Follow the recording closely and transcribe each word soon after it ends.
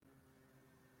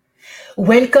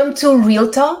Welcome to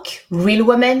Real Talk, Real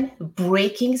Women,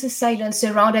 Breaking the Silence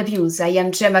Around Abuse. I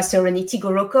am Gemma Serenity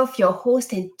Gorokov, your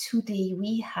host, and today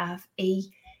we have a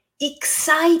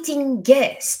exciting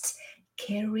guest,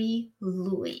 Kerri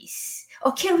Lewis,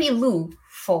 or Kerri Lou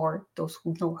for those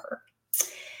who know her.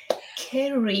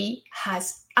 Kerri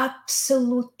has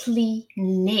absolutely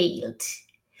nailed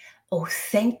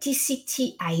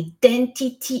authenticity,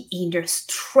 identity, inner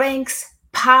strength,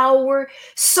 power,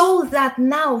 so that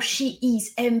now she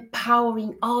is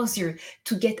empowering others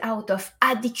to get out of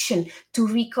addiction, to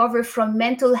recover from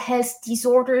mental health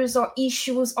disorders or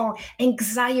issues or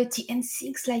anxiety and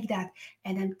things like that.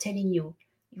 And I'm telling you,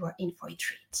 you are in for a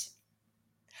treat.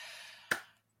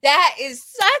 That is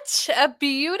such a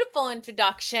beautiful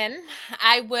introduction.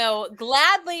 I will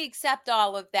gladly accept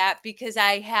all of that because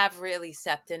I have really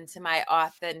stepped into my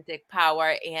authentic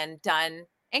power and done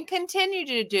and continue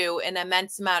to do an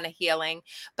immense amount of healing.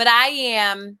 But I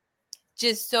am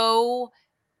just so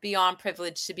beyond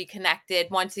privileged to be connected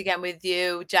once again with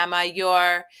you, Gemma.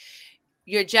 Your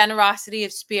generosity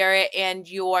of spirit and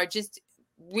your just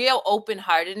real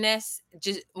open-heartedness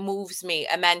just moves me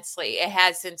immensely. It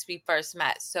has since we first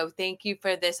met. So thank you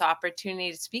for this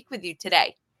opportunity to speak with you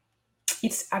today.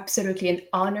 It's absolutely an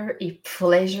honor, a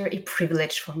pleasure, a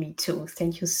privilege for me too.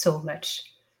 Thank you so much.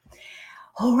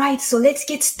 All right, so let's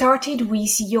get started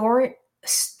with your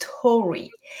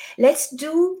story. Let's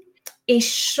do a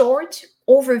short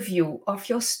overview of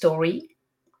your story,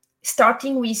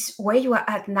 starting with where you are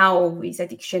at now with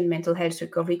addiction, mental health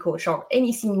recovery coach, or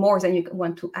anything more than you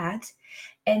want to add.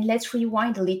 And let's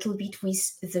rewind a little bit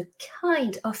with the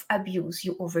kind of abuse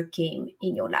you overcame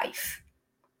in your life.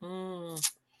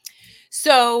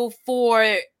 So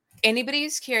for anybody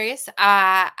who's curious,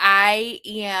 I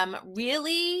am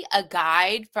really a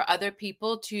guide for other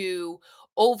people to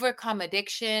overcome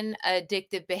addiction,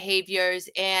 addictive behaviors,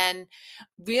 and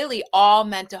really all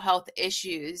mental health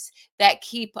issues that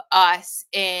keep us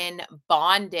in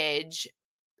bondage,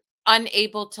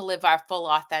 unable to live our full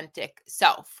authentic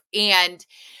self. And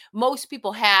most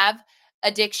people have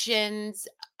addictions,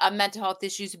 mental health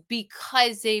issues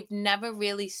because they've never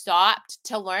really stopped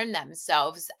to learn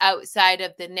themselves outside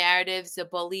of the narratives, the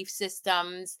belief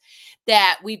systems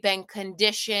that we've been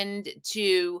conditioned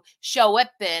to show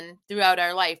up in throughout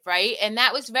our life, right? And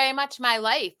that was very much my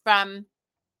life from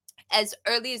as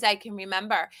early as I can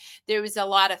remember. There was a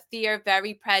lot of fear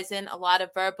very present, a lot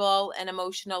of verbal and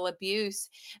emotional abuse.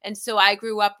 And so I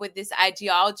grew up with this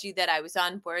ideology that I was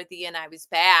unworthy and I was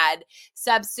bad.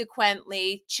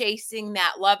 Subsequently, chasing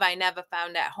that love I never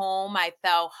found at home, I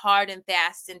fell hard and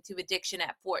fast into addiction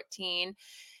at 14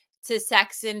 to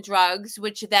sex and drugs,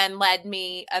 which then led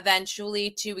me eventually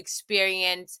to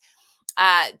experience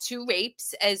 2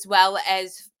 rapes, as well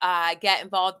as get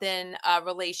involved in a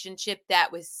relationship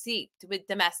that was seeped with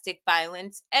domestic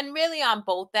violence, and really on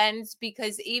both ends,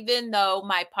 because even though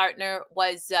my partner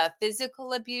was a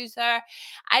physical abuser,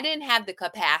 I didn't have the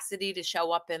capacity to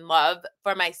show up in love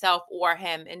for myself or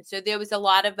him. And so there was a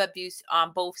lot of abuse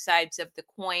on both sides of the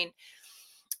coin.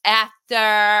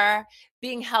 After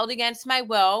being held against my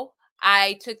will,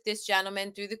 I took this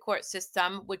gentleman through the court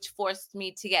system, which forced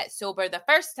me to get sober the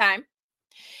first time.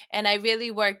 And I really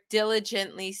worked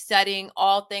diligently studying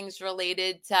all things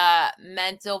related to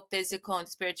mental, physical, and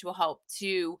spiritual health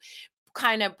to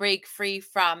kind of break free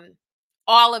from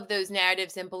all of those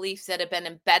narratives and beliefs that have been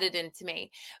embedded into me.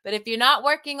 But if you're not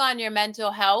working on your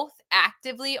mental health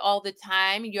actively all the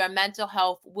time, your mental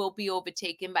health will be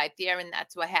overtaken by fear. And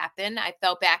that's what happened. I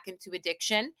fell back into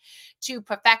addiction, to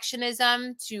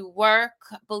perfectionism, to work,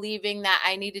 believing that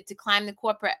I needed to climb the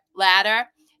corporate ladder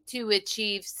to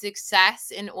achieve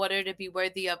success in order to be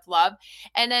worthy of love.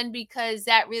 And then because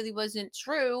that really wasn't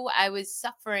true, I was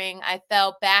suffering. I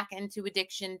fell back into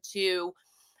addiction to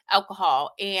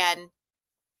alcohol. And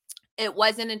it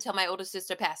wasn't until my older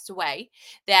sister passed away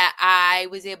that I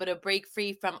was able to break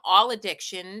free from all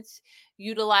addictions,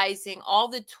 utilizing all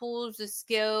the tools, the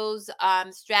skills,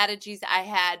 strategies I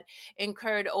had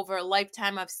incurred over a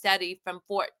lifetime of study from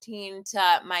 14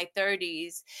 to my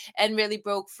 30s, and really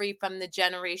broke free from the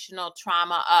generational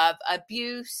trauma of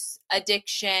abuse,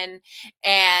 addiction.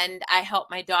 And I help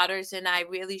my daughters and I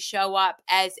really show up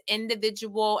as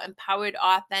individual, empowered,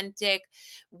 authentic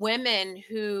women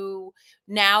who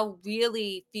now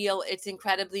really feel it's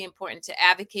incredibly important to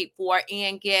advocate for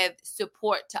and give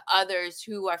support to others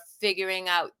who are figuring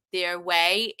out their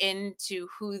way into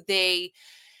who they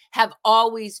have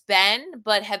always been,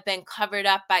 but have been covered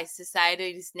up by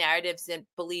society's narratives and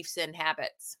beliefs and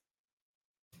habits.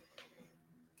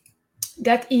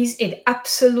 That is an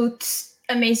absolute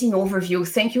amazing overview.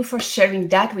 Thank you for sharing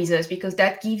that with us, because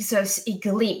that gives us a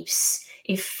glimpse,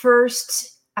 a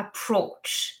first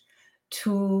approach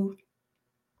to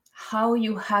how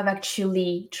you have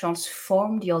actually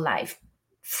transformed your life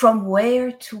from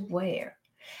where to where.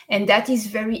 And that is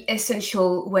very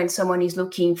essential when someone is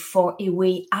looking for a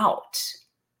way out.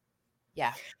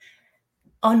 Yeah.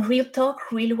 On Real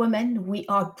Talk, Real Women, we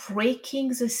are breaking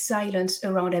the silence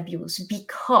around abuse,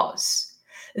 because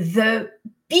the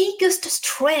biggest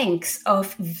strength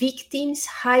of victims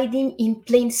hiding in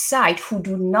plain sight, who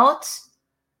do not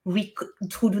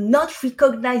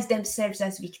recognize themselves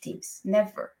as victims,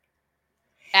 never,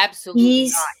 Absolutely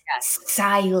is not. Yes.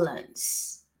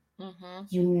 silence. Mm-hmm.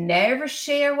 You never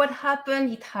share what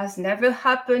happened. It has never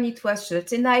happened. It was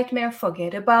just a nightmare.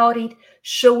 Forget about it.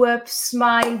 Show up,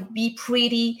 smile, be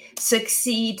pretty,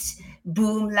 succeed.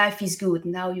 Boom, life is good.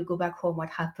 Now you go back home. What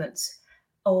happens?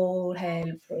 All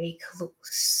hell break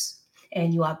loose.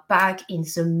 And you are back in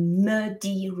the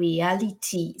muddy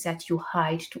reality that you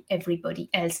hide to everybody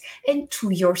else and to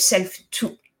yourself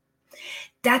too.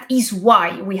 That is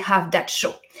why we have that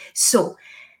show. So,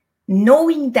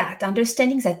 knowing that,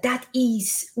 understanding that that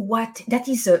is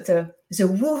the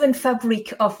woven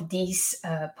fabric of this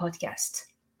podcast,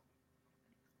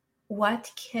 what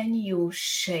can you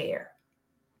share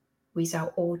with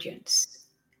our audience,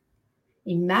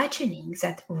 imagining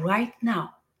that right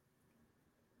now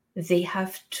they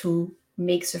have to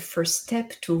make the first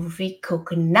step to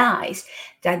recognize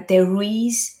that there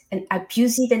is an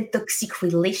abusive and toxic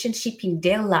relationship in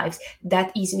their lives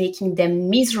that is making them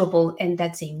miserable, and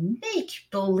that they make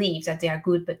believe that they are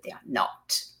good, but they are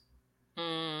not.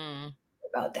 Mm.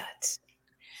 About that.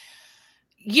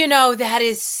 That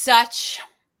is such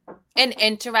an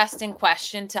interesting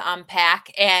question to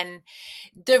unpack. And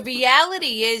the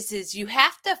reality is you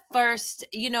have to first,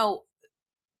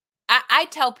 I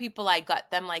tell people I gut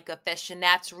them like a fish, and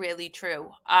that's really true.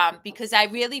 Because I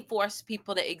really force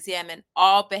people to examine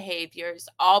all behaviors,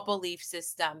 all belief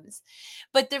systems.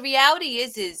 But the reality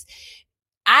is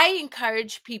I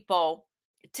encourage people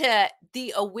to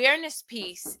the awareness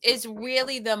piece is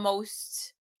really the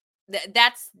most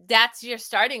that's your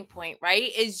starting point,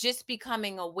 right? Is just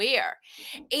becoming aware.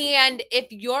 And if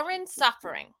you're in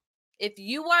suffering, if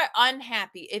you are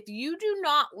unhappy, if you do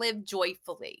not live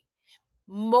joyfully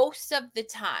most of the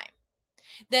time,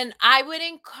 then I would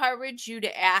encourage you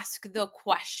to ask the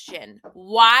question,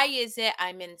 why is it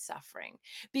I'm in suffering?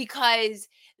 Because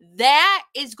that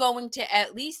is going to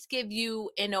at least give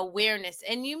you an awareness.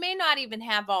 And you may not even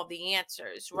have all the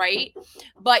answers, right?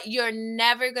 But you're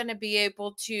never going to be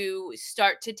able to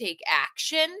start to take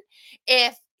action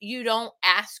if you don't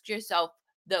ask yourself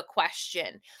the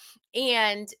question.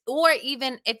 And or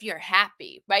even if you're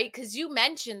happy, right? Because you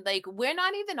mentioned, like, we're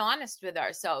not even honest with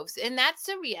ourselves, and that's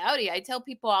the reality. I tell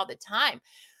people all the time,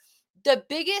 the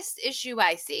biggest issue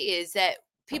I see is that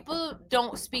people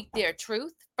don't speak their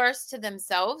truth first to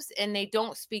themselves, and they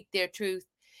don't speak their truth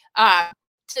to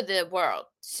the world.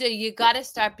 So you got to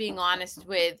start being honest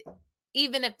with,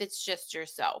 even if it's just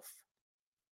yourself.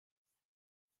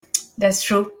 That's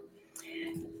true.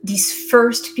 This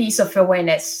first piece of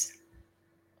awareness,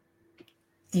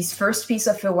 this first piece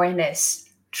of awareness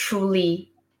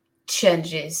truly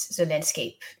changes the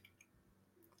landscape.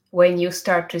 When you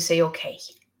start to say, okay,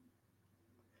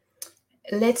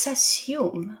 let's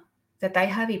assume that I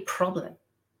have a problem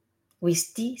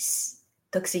with this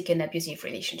toxic and abusive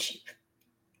relationship.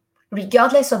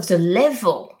 Regardless of the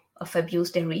level of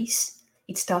abuse there is,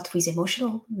 it starts with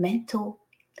emotional, mental,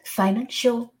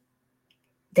 financial.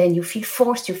 Then you feel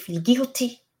forced, you feel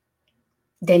guilty.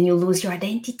 Then you lose your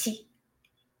identity.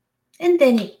 And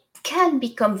then it can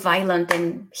become violent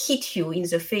and hit you in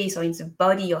the face or in the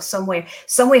body or somewhere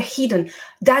hidden.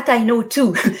 That I know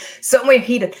too. Somewhere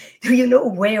hidden. Do you know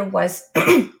where was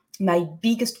my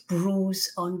biggest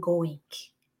bruise ongoing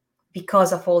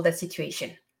because of all that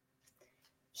situation?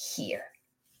 Here,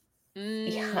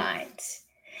 Mm, behind.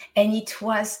 And it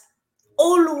was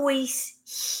always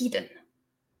hidden.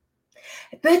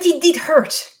 But it did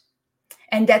hurt.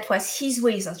 And that was his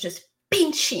ways of just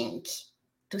pinching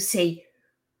to say,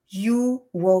 you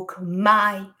walk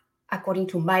according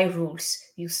to my rules.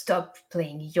 You stop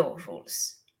playing your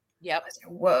rules. I yep. was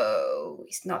like, whoa,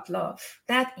 it's not love.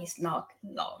 That is not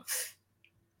love.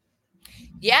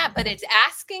 Yeah, but it's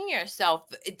asking yourself,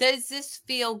 does this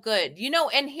feel good?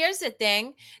 And here's the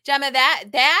thing, Gemma, that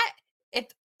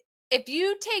if if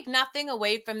you take nothing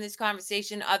away from this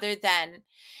conversation other than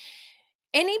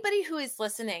anybody who is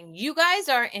listening, you guys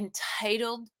are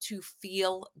entitled to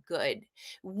feel good.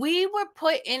 We were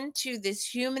put into this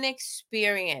human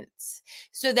experience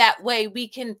so that way we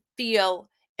can feel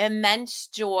immense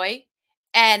joy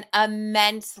and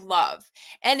immense love.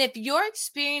 And if you're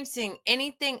experiencing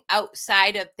anything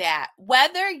outside of that,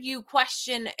 whether you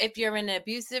question if you're in an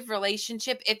abusive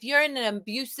relationship, if you're in an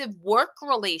abusive work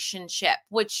relationship,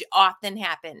 which often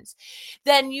happens,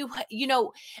 then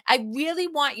I really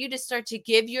want you to start to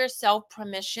give yourself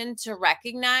permission to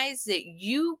recognize that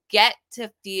you get to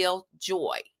feel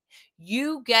joy.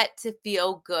 You get to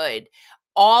feel good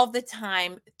all the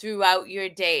time throughout your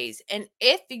days. And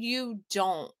if you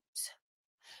don't,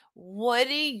 what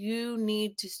do you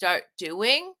need to start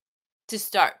doing to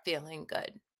start feeling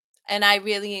good? And I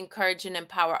really encourage and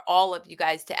empower all of you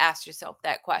guys to ask yourself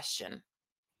that question.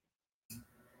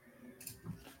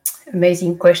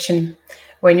 Amazing question.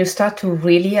 When you start to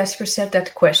really ask yourself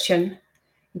that question,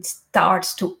 it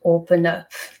starts to open up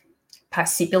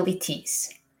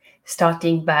possibilities,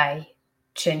 starting by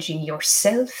changing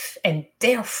yourself and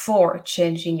therefore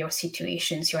changing your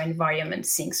situations, your environment,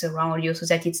 things around you so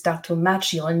that it starts to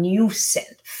match your new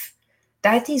self.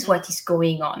 That is what is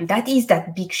going on. That is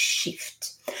that big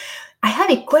shift. I have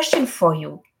a question for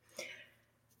you.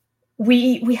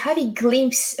 We have a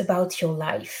glimpse about your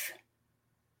life.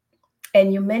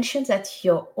 And you mentioned that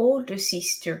your older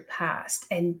sister passed,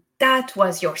 and that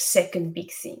was your second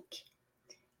big thing.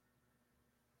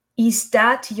 Is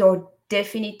that your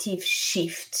definitive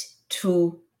shift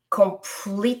to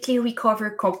completely recover,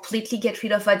 completely get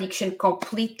rid of addiction,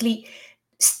 completely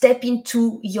step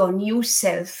into your new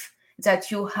self, that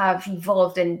you have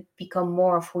evolved and become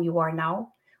more of who you are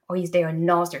now? Or is there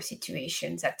another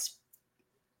situation that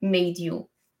made you?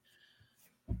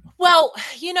 Well,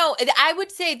 I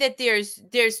would say that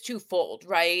there's twofold,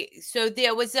 right? So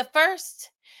there was the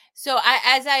first. So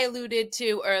as I alluded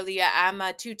to earlier, I'm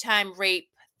a two-time rape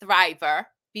thriver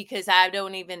because I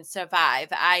don't even survive.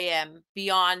 I am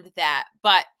beyond that.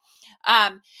 But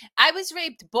I was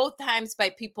raped both times by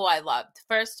people I loved.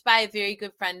 First by a very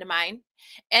good friend of mine,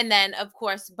 and then of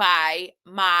course by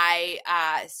my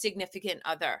significant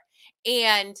other.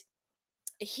 And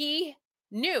he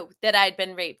knew that I'd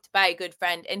been raped by a good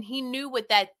friend, and he knew what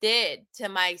that did to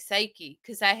my psyche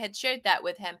because I had shared that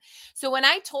with him. So when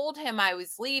I told him I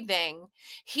was leaving,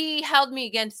 he held me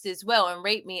against his will and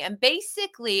raped me. And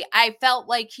basically, I felt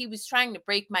like he was trying to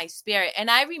break my spirit. And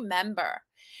I remember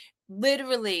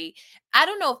literally, I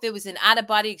don't know if it was an out of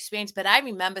body experience, but I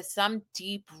remember some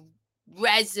deep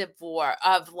reservoir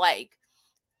of like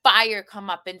fire come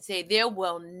up and say, there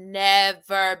will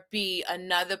never be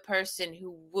another person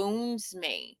who wounds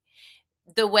me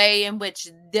the way in which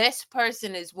this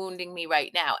person is wounding me right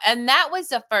now. And that was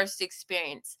the first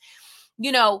experience,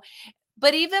 you know.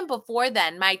 But even before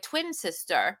then, my twin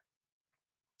sister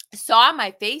saw my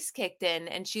face kicked in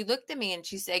and she looked at me and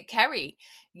she said, Kerri,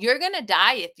 you're going to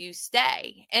die if you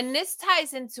stay. And this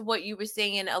ties into what you were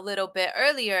saying a little bit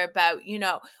earlier about,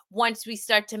 once we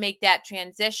start to make that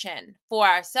transition for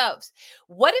ourselves,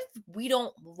 what if we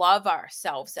don't love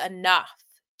ourselves enough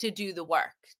to do the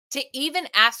work? To even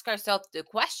ask ourselves the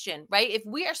question, right? If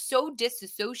we are so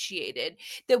disassociated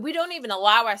that we don't even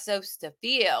allow ourselves to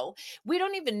feel, we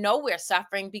don't even know we're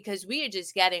suffering because we are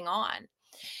just getting on.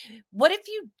 What if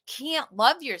you can't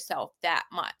love yourself that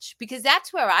much? Because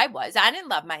that's where I was. I didn't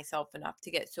love myself enough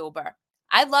to get sober.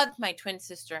 I loved my twin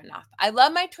sister enough. I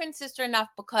love my twin sister enough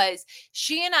because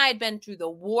she and I had been through the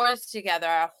wars together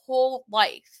our whole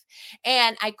life.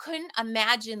 And I couldn't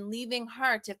imagine leaving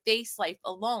her to face life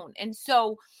alone. And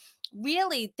so,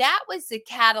 really, that was the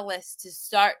catalyst to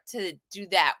start to do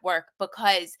that work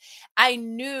because I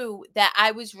knew that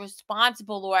I was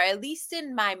responsible, or at least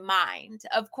in my mind.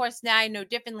 Of course, now I know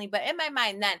differently, but in my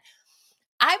mind then,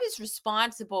 I was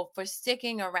responsible for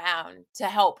sticking around to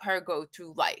help her go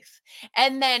through life.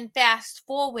 And then fast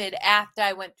forward after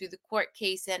I went through the court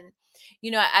case and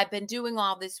I've been doing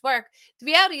all this work. The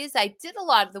reality is I did a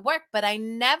lot of the work, but I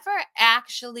never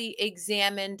actually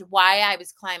examined why I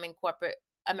was climbing corporate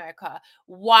America,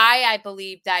 why I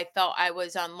believed I felt I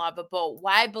was unlovable,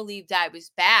 why I believed I was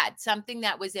bad, something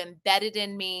that was embedded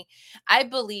in me, I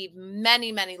believe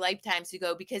many, many lifetimes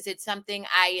ago, because it's something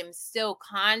I am still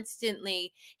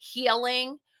constantly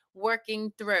healing,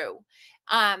 working through.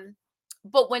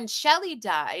 But when Shelly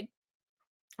died,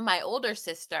 my older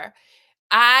sister,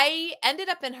 I ended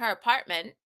up in her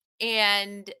apartment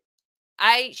and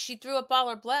she threw up all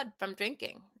her blood from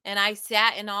drinking, and I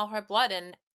sat in all her blood,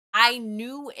 and I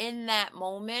knew in that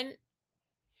moment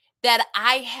that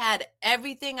I had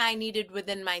everything I needed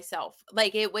within myself.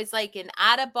 Like it was like an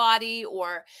out of body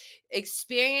or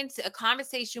experience, a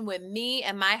conversation with me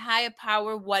and my higher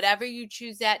power, whatever you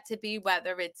choose that to be,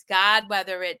 whether it's God,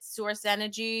 whether it's source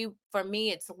energy. For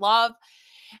me, it's love.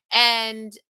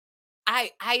 And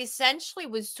I essentially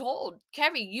was told,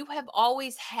 Kerri, you have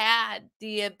always had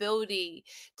the ability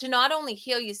to not only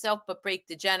heal yourself, but break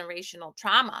the generational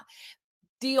trauma.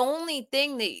 The only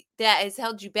thing that has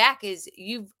held you back is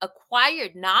you've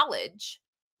acquired knowledge,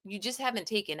 you just haven't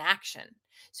taken action.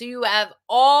 So you have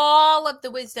all of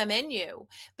the wisdom in you,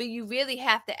 but you really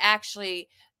have to actually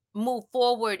move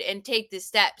forward and take the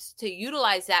steps to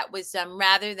utilize that wisdom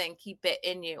rather than keep it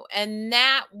in you. And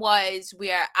that was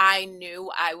where I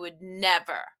knew I would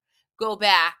never go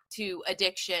back to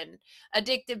addiction,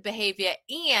 addictive behavior,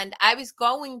 and I was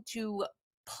going to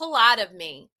pull out of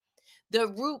me the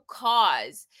root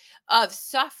cause of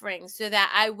suffering so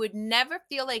that I would never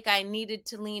feel like I needed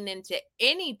to lean into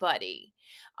anybody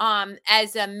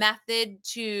as a method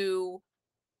to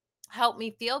help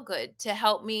me feel good, to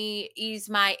help me ease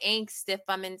my angst if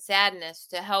I'm in sadness,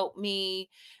 to help me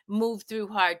move through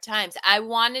hard times. I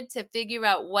wanted to figure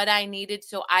out what I needed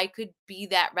so I could be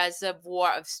that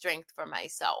reservoir of strength for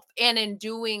myself. And in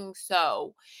doing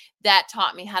so, that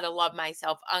taught me how to love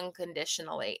myself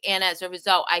unconditionally. And as a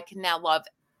result, I can now love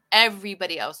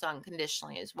everybody else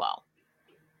unconditionally as well.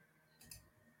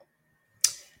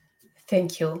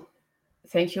 Thank you.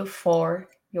 Thank you for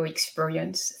your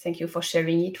experience. Thank you for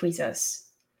sharing it with us.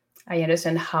 I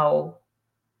understand how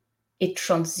a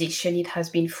transition it has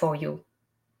been for you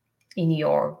in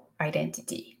your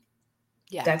identity.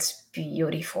 Yes. That's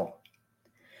beautiful.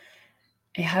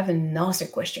 I have another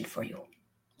question for you.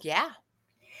 Yeah.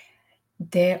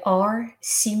 There are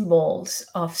symbols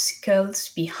of skulls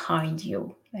behind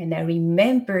you. And I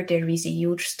remember there is a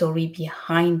huge story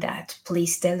behind that.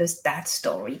 Please tell us that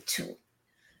story too.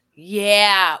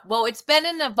 Yeah. Well, it's been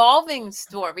an evolving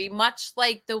story, much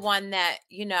like the one that,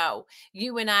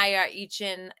 you and I are each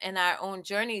in our own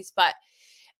journeys, but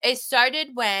it started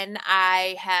when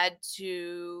I had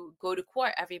to go to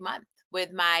court every month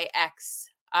with my ex.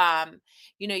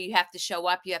 You have to show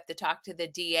up, you have to talk to the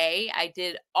DA. I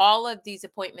did all of these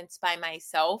appointments by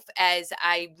myself as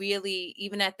I really,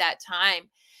 even at that time,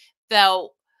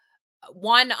 felt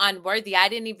one, unworthy. I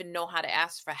didn't even know how to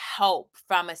ask for help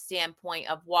from a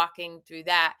standpoint of walking through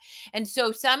that. And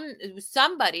so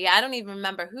somebody, I don't even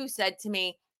remember who, said to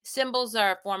me, symbols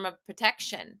are a form of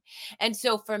protection. And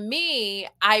so for me,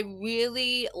 I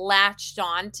really latched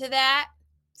on to that.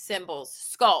 Symbols,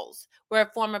 skulls were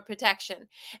a form of protection.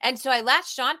 And so I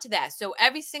latched on to that. So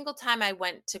every single time I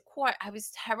went to court, I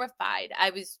was terrified.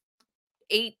 I was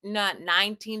 8, not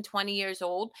 19, 20 years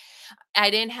old. I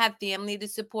didn't have family to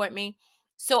support me.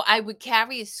 So I would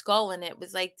carry a skull, and it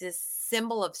was like this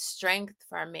symbol of strength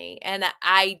for me. And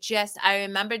I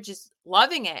remember just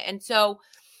loving it. And so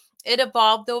it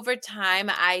evolved over time.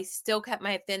 I still kept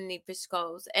my affinity for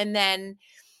skulls. And then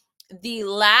the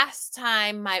last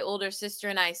time my older sister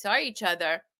and I saw each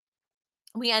other,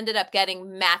 we ended up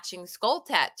getting matching skull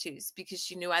tattoos because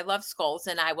she knew I love skulls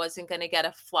and I wasn't going to get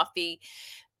a fluffy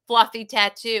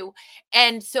tattoo.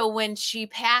 And so when she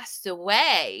passed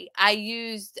away, I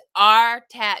used our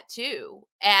tattoo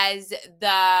as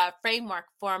the framework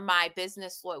for my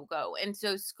business logo. And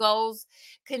so skulls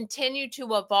continue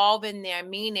to evolve in their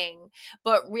meaning,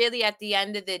 but really at the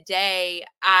end of the day,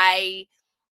 I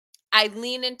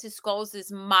lean into skulls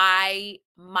as my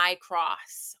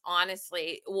cross,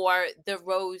 honestly, or the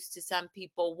rose to some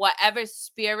people. Whatever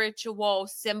spiritual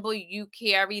symbol you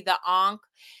carry, the ankh,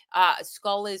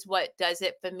 skull is what does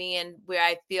it for me, and where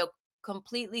I feel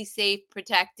completely safe,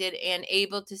 protected, and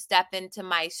able to step into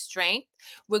my strength,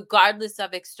 regardless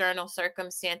of external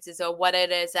circumstances or what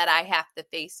it is that I have to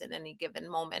face in any given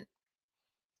moment.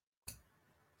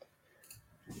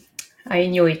 I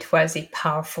knew it was a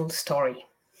powerful story.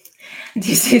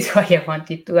 This is why I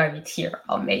wanted to have it here.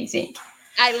 Amazing.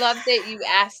 I love that you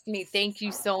asked me. Thank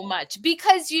you so much.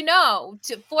 Because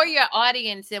for your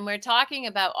audience, and we're talking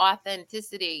about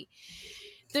authenticity.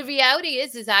 The reality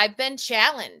is I've been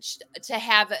challenged to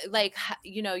have, like,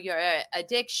 you're a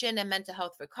addiction and mental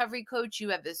health recovery coach. You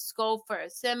have a skull for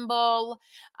a symbol,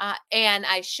 and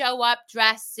I show up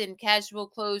dressed in casual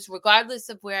clothes, regardless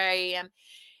of where I am.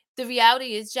 The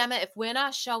reality is, Gemma, if we're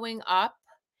not showing up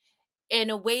in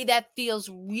a way that feels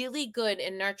really good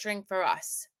and nurturing for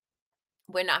us,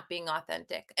 we're not being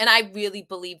authentic. And I really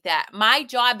believe that. My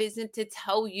job isn't to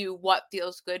tell you what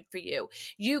feels good for you.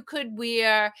 You could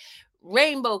wear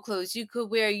rainbow clothes, you could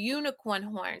wear unicorn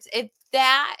horns. If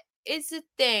that is a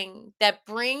thing that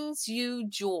brings you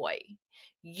joy,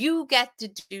 you get to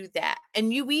do that.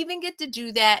 And you even get to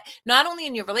do that not only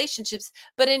in your relationships,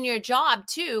 but in your job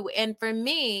too. And for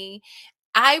me,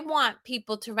 I want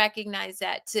people to recognize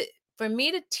that, for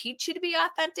me to teach you to be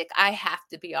authentic, I have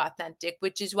to be authentic,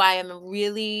 which is why I'm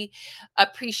really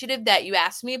appreciative that you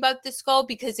asked me about this goal,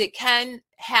 because it can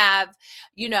have,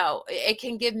 it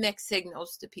can give mixed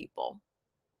signals to people.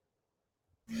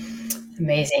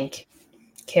 Amazing.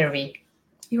 Kerri,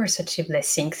 you are such a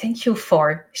blessing. Thank you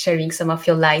for sharing some of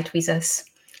your light with us.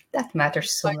 That matters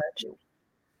so much.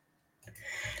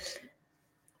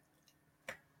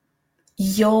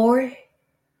 Your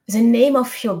The name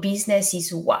of your business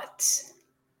is what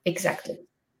exactly?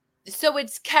 So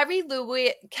it's Kerri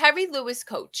Lewis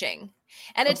Coaching.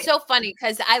 And it's Okay. so funny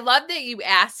because I love that you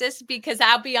asked this, because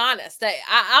I'll be honest,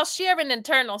 I'll share an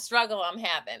internal struggle I'm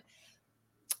having.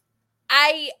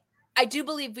 I do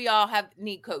believe we all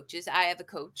need coaches. I have a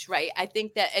coach, right? I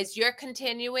think that as you're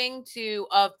continuing to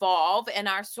evolve and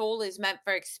our soul is meant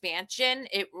for expansion,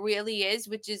 it really is,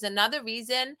 which is another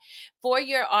reason for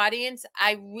your audience.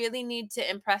 I really need to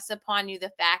impress upon you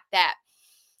the fact that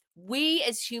we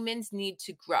as humans need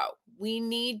to grow. We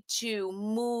need to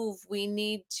move. We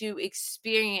need to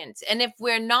experience. And if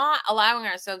we're not allowing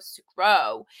ourselves to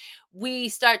grow, we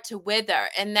start to wither.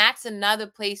 And that's another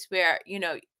place where,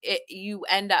 you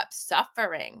end up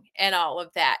suffering and all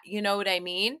of that. You know what I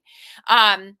mean?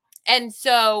 And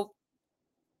so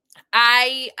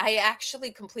I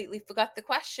actually completely forgot the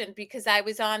question because I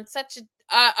was on such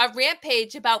a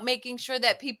rampage about making sure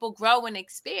that people grow and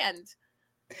expand.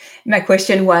 My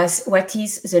question was, what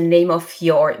is the name of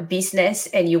your business?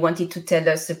 And you wanted to tell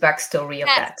us the backstory of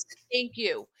Yes, that. thank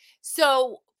you.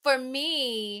 So for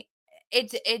me,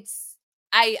 it's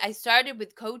I started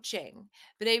with coaching,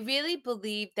 but I really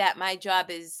believe that my job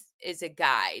is a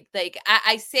guide. Like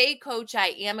I say coach,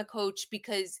 I am a coach,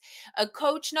 because a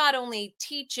coach not only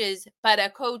teaches, but a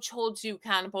coach holds you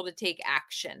accountable to take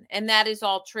action. And that is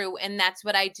all true. And that's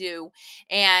what I do.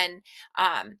 And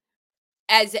um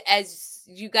as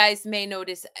you guys may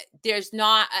notice, there's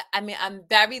not I mean, I'm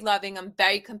very loving, I'm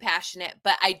very compassionate,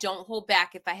 but I don't hold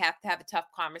back if I have to have a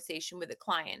tough conversation with a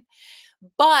client.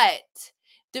 But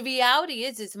the reality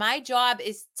is my job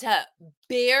is to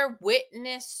bear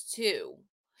witness to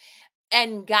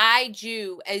and guide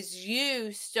you as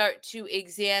you start to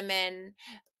examine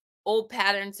old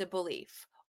patterns of belief,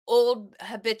 old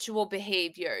habitual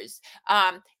behaviors,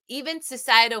 even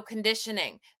societal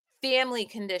conditioning, family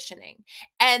conditioning,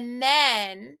 and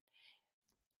then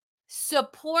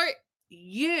support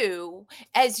you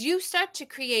as you start to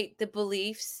create the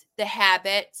beliefs, the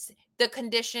habits, the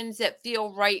conditions that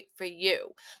feel right for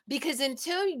you. Because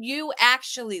until you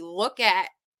actually look at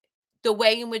the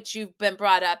way in which you've been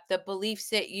brought up, the beliefs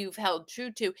that you've held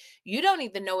true to, you don't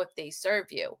even know if they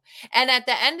serve you. And at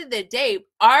the end of the day,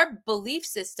 our belief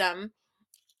system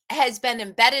has been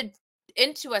embedded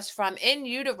into us from in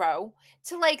utero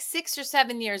to like 6 or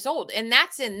 7 years old. And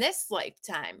that's in this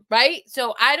lifetime, right?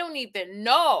 So I don't even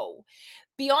know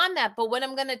beyond that. But what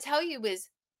I'm going to tell you is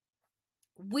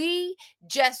we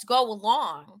just go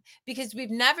along because we've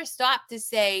never stopped to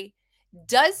say,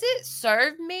 does it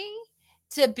serve me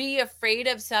to be afraid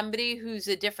of somebody who's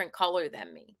a different color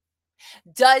than me?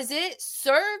 Does it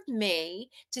serve me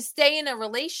to stay in a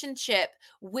relationship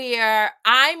where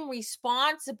I'm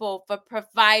responsible for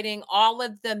providing all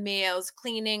of the meals,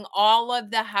 cleaning all of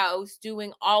the house,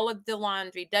 doing all of the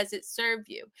laundry? Does it serve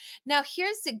you? Now,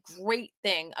 here's the great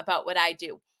thing about what I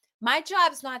do. My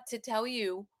job's not to tell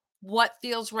you what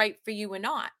feels right for you or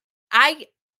not. I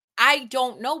I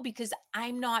don't know because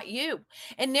I'm not you.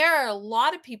 And there are a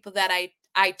lot of people that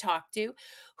I talk to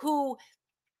who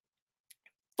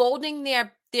folding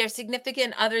their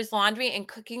significant other's laundry and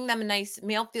cooking them a nice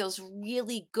meal feels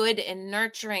really good and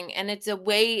nurturing, and it's a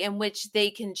way in which they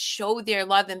can show their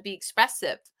love and be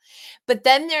expressive. But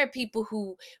then there are people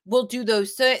who will do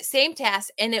those same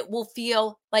tasks and it will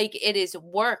feel like it is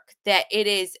work, that it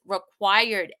is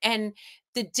required. And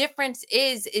the difference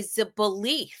is the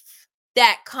belief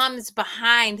that comes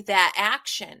behind that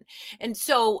action. And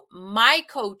so my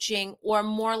coaching, or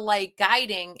more like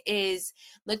guiding, is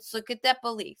let's look at that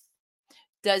belief.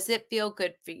 Does it feel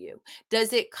good for you?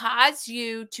 Does it cause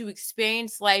you to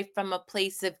experience life from a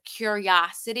place of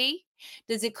curiosity?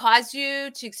 Does it cause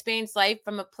you to experience life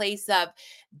from a place of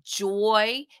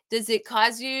joy? Does it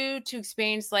cause you to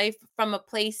experience life from a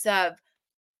place of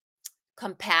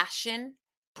compassion,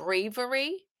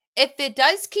 bravery? If it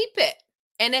does, keep it.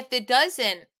 And if it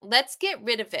doesn't, let's get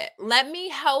rid of it. Let me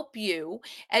help you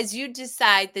as you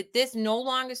decide that this no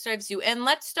longer serves you. And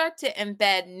let's start to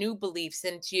embed new beliefs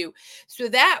into you. So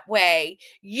that way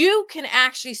you can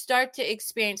actually start to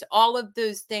experience all of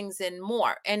those things and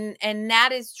more. And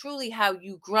that is truly how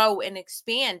you grow and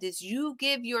expand, is you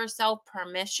give yourself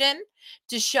permission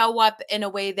to show up in a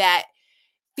way that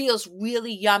feels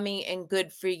really yummy and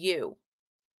good for you?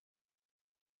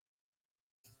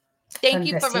 Thank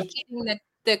you for Fantastic. repeating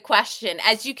the question.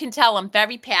 As you can tell, I'm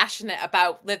very passionate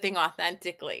about living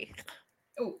authentically.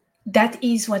 Oh, that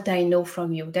is what I know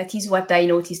from you. That is what I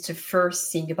noticed the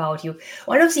first thing about you.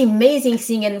 One of the amazing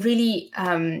thing, and really,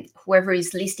 whoever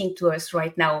is listening to us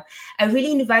right now, I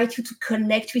really invite you to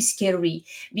connect with Kerri,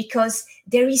 because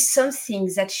there is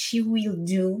something that she will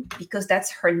do, because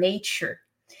that's her nature.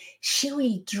 She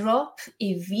will drop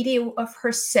a video of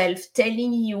herself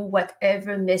telling you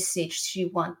whatever message she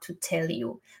wants to tell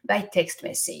you by text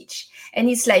message. And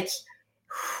it's like,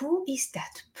 who is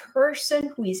that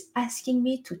person who is asking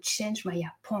me to change my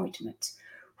appointment?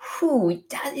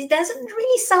 It doesn't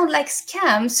really sound like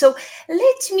scam. So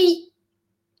let me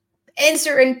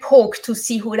answer and poke to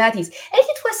see who that is. And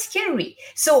it was scary.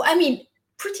 So, I mean,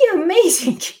 pretty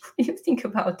amazing when you think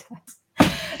about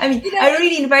that. I mean, You know, I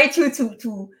really invite you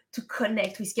to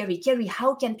connect with Kerri. Kerri,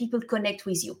 how can people connect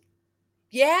with you?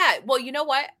 yeah. Well, you know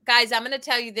what, guys? I'm going to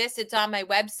tell you this. It's on my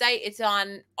website, it's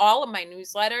on all of my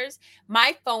newsletters.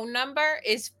 My phone number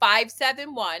is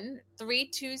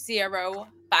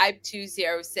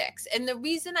 571-320-5206. And the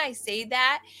reason I say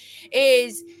that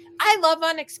is I love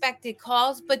unexpected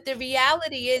calls, but the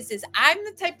reality is I'm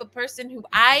the type of person who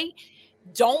I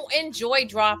don't enjoy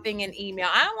dropping an email.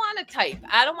 I don't want to type.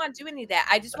 I don't want to do any of that.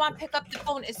 I just want to pick up the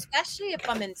phone, especially if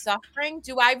I'm in suffering.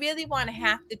 Do I really want to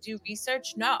have to do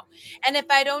research? No. And if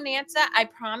I don't answer, I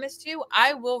promise you,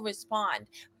 I will respond.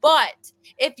 But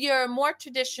if you're a more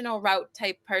traditional route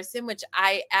type person, which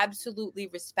I absolutely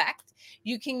respect,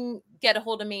 you can get a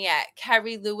hold of me at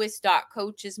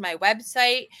kerrylewis.coach is my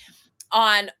website.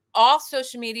 On all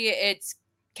social media, it's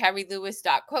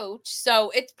kerrylewis.coach. So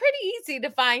it's pretty easy to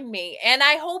find me. And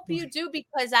I hope you do,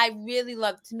 because I really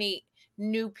love to meet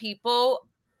new people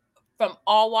from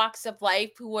all walks of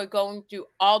life who are going through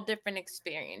all different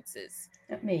experiences.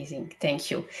 Amazing. Thank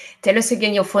you. Tell us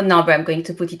again your phone number. I'm going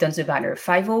to put it on the banner.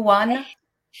 501.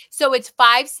 So it's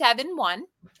 571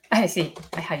 I see.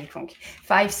 I had it wrong.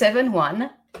 571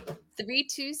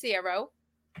 320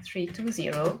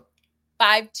 320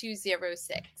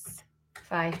 5206.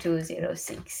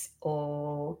 5206.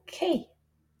 Okay.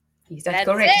 Is that That's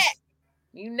correct? it.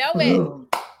 You know it. Ooh.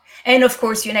 And of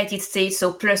course, United States,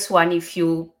 so +1 if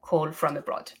you call from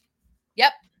abroad.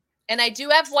 Yep. And I do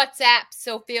have WhatsApp,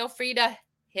 so feel free to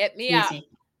hit me up. Easy,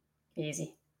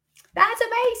 easy. That's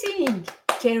amazing.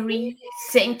 Kerri,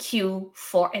 thank you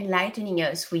for enlightening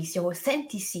us with your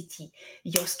authenticity,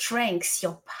 your strengths,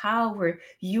 your power.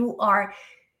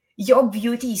 Your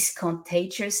beauty is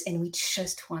contagious, and we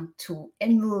just want to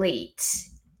emulate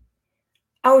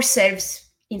ourselves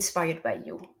inspired by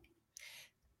you.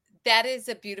 That is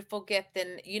a beautiful gift.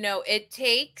 And, it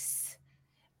takes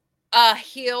a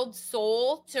healed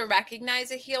soul to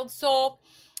recognize a healed soul.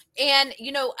 And,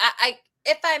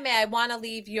 if I may, I want to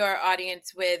leave your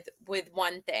audience with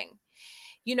one thing.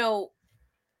 You know,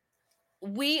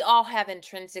 we all have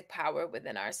intrinsic power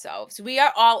within ourselves. We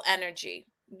are all energy.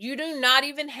 You do not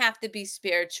even have to be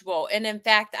spiritual. And in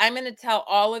fact, I'm going to tell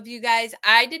all of you guys,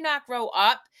 I did not grow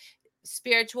up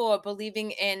spiritual or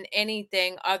believing in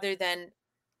anything other than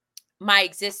my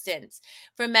existence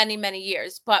for many, many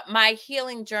years. But my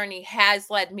healing journey has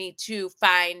led me to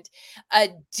find a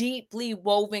deeply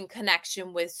woven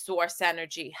connection with source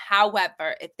energy.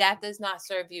 However, if that does not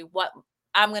serve you, what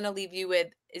I'm going to leave you with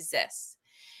is this.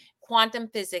 Quantum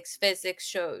physics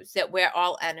shows that we're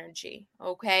all energy,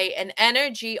 okay? And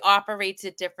energy operates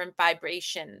at different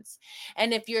vibrations.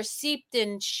 And if you're seeped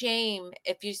in shame,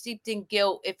 if you're seeped in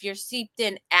guilt, if you're seeped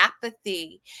in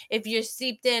apathy, if you're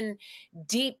seeped in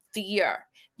deep fear,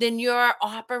 then you're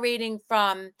operating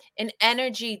from an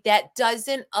energy that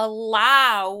doesn't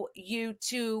allow you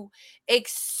to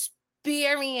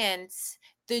experience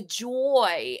the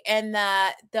joy and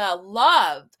the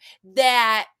love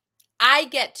that I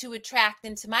get to attract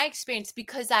into my experience,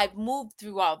 because I've moved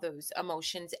through all those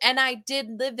emotions and I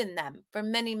did live in them for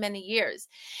many, many years.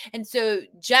 And so,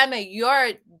 Gemma,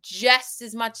 you're just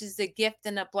as much as a gift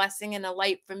and a blessing and a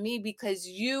light for me, because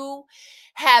you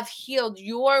have healed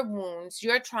your wounds,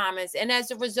 your traumas. And as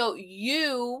a result,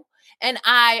 you and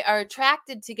I are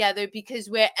attracted together because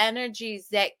we're energies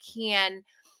that can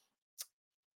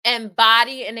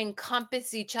embody and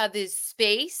encompass each other's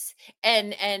space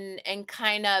and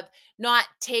kind of not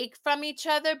take from each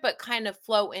other, but kind of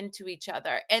flow into each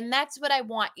other. And that's what I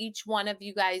want each one of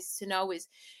you guys to know, is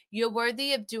you're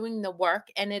worthy of doing the work,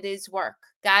 and it is work,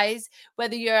 guys.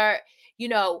 Whether you're, you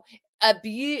know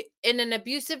in an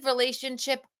abusive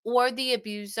relationship or the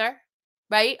abuser,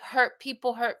 right? Hurt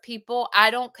people. I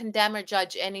don't condemn or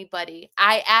judge anybody.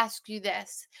 I ask you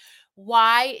this: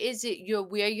 why is it you're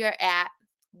where you're at,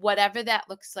 whatever that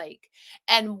looks like,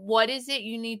 and what is it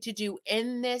you need to do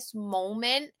in this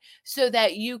moment so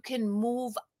that you can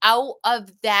move out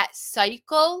of that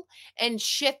cycle and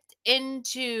shift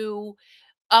into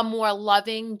a more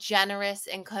loving, generous,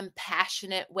 and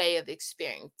compassionate way of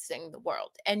experiencing the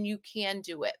world. And you can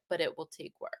do it, but it will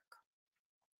take work.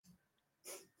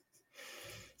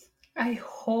 I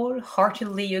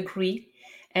wholeheartedly agree.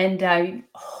 And I'm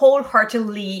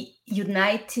wholeheartedly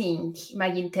uniting my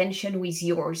intention with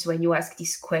yours when you ask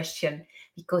this question,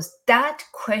 because that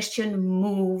question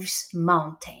moves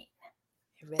mountain.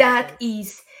 It really That does.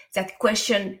 is that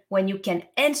question, when you can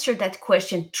answer that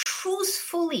question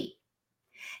truthfully,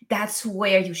 that's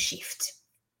where you shift.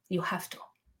 You have to.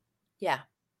 Yeah,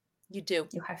 you do.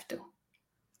 You have to.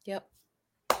 Yep.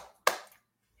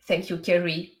 Thank you,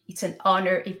 Kerri. It's an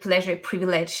honor, a pleasure, a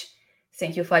privilege.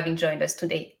 Thank you for having joined us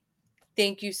today.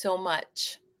 Thank you so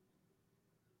much.